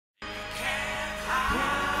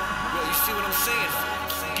Yo, you see what I'm saying?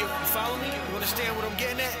 You follow me? You understand what I'm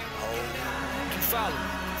getting at? You follow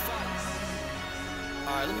me?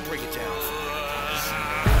 Alright, let me break it down.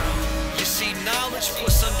 You see, knowledge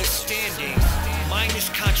plus understanding minus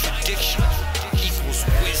contradiction equals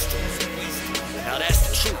wisdom. Now that's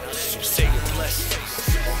the truth, so say your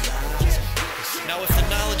blessings. Now if the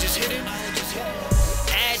knowledge is hidden,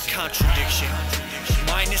 add contradiction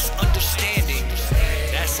minus understanding,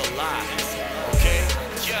 that's a lie, okay?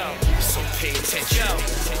 Yo, so pay attention.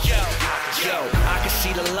 Yo, I can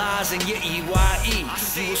see the lies in your EYE.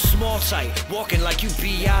 You a small type, walking like you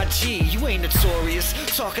B.I.G. You ain't notorious,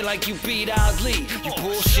 talking like you beat Ali. You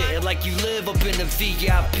bullshitting like you live up in the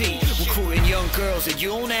VIP. Recruiting young girls and you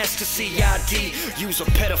don't ask to see ID. You's a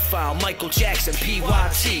pedophile, Michael Jackson,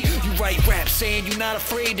 PYT. You write rap saying you not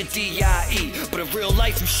afraid of DIE, but in real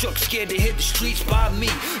life you shook, scared to hit the streets by me.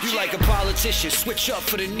 You like a politician, switch up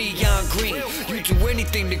for the neon green. You do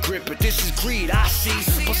anything to grip it, this is greed, I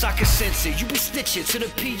see. Plus I can sense it, you be snitching to the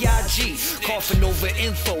PIG, coughing over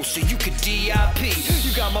info so you could DIP.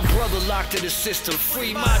 You got my brother locked in the system,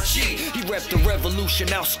 free my G. He rep the revolution,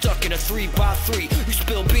 now stuck in a 3x3. You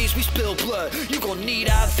spill beans, we spill blood, you gon' need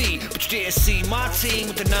IV. But you didn't see my team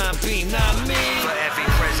with the 9-beam, not me. For every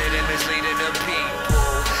president misleading the people,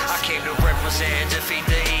 I came to represent and defeat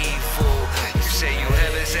the evil. You say you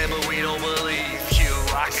heaven sent, but we don't believe you.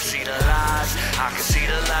 I can see the lies, I can see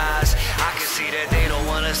the lies. I can see that they don't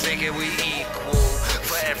want us thinking we equal.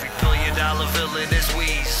 For every billion-dollar villain is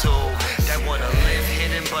weasel that wanna live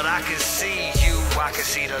hidden, but I can see you. I can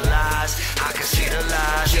see the lies, I can see the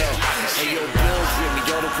lies. Yo, hey yo, Bills with me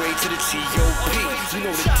all the way to the T.O.P. You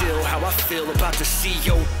know the deal, how I feel about the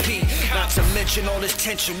C.O.P. Not to mention all this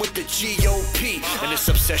tension with the G.O.P. and this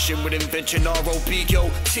obsession with invention,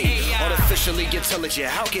 R.O.B.O.T. Artificially intelligent,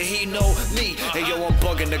 how can he know me? Hey yo, I'm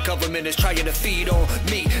bugging, the government is trying to feed on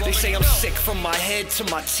me. They say I'm sick from my head to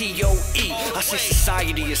my T.O.E. I say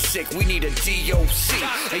society is sick, we need a D.O.C.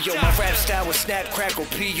 Hey yo, my rap style is snap, crackle,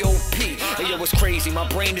 P.O.P. Hey yo, it's crazy, my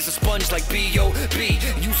brain is a sponge like B.O.B.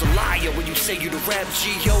 You's a liar when you say you the rap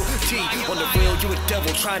G.O.D. On the real, you a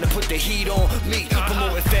devil trying to put the heat on me.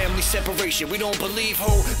 Promoting family separation, we don't believe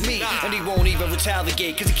me. And he won't even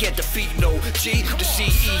retaliate cause he can't defeat no G. The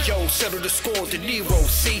CEO settled the score, De Niro.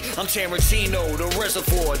 See, I'm Tarantino, the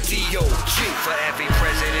reservoir, D.O.G. For every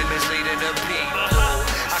president misleading the people,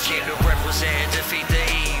 I came to represent and defeat the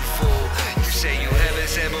evil. You say you heaven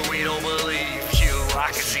sent, but we don't believe you. I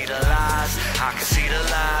can see the lies, I can see the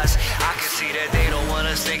lies. I can see that they don't want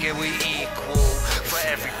us thinking we equal. For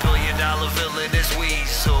every billion-dollar villain is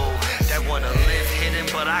weasel that wanna live hidden,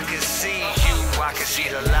 but I can see you. I can see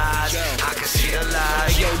the lies, I can see the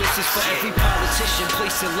lies. Yo, this is for every politician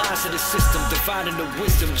placing lies in the system, dividing the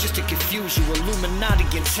wisdom just to confuse you. Illuminati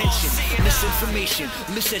intention, misinformation,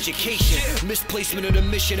 miseducation, misplacement of the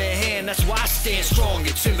mission at hand. That's why I stand strong.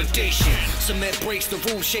 Intimidation, cement breaks, the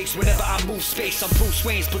room shakes whenever I move space. I'm Bruce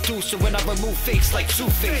Wayne's producer when I remove fakes like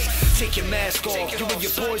Two-Face. Take your mask off, you and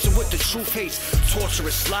your poison what the truth hates.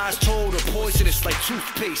 Torturous lies told or poisonous like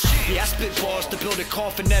toothpaste. Yeah, I spit bars to build a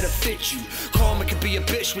coffin that'll fit you. Karma can be a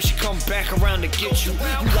bitch when she come back around to get you.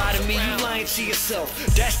 You lie to me, you lying to yourself,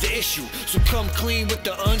 that's the issue. So come clean with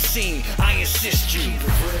the unseen, I insist you.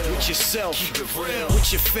 With yourself,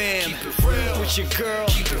 with your fam, with your girl,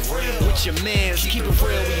 with your mans. Keep it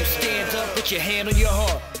real when you stand up, put your hand on your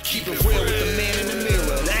heart. Keep it real with the man in the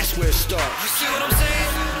mirror, that's where it starts. You see what I'm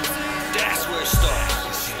saying? That's where it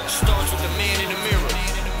starts. Starts with the man in the mirror.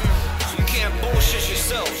 So you can't bullshit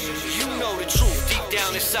yourself. You know the truth deep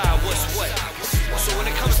down inside what's what. So when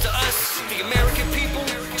it comes to us, the American people,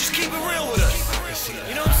 just keep it real with us.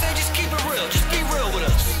 You know what I'm saying? Just keep it real. Just be real with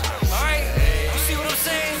us. Alright? You see what I'm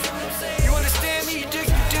saying? You understand me? You dig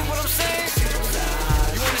what I'm saying?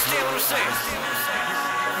 You understand what I'm saying?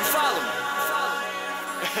 You follow me?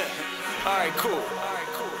 Alright, cool.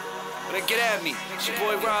 But then get at me. It's your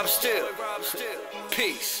boy Robb still.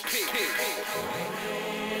 Peace.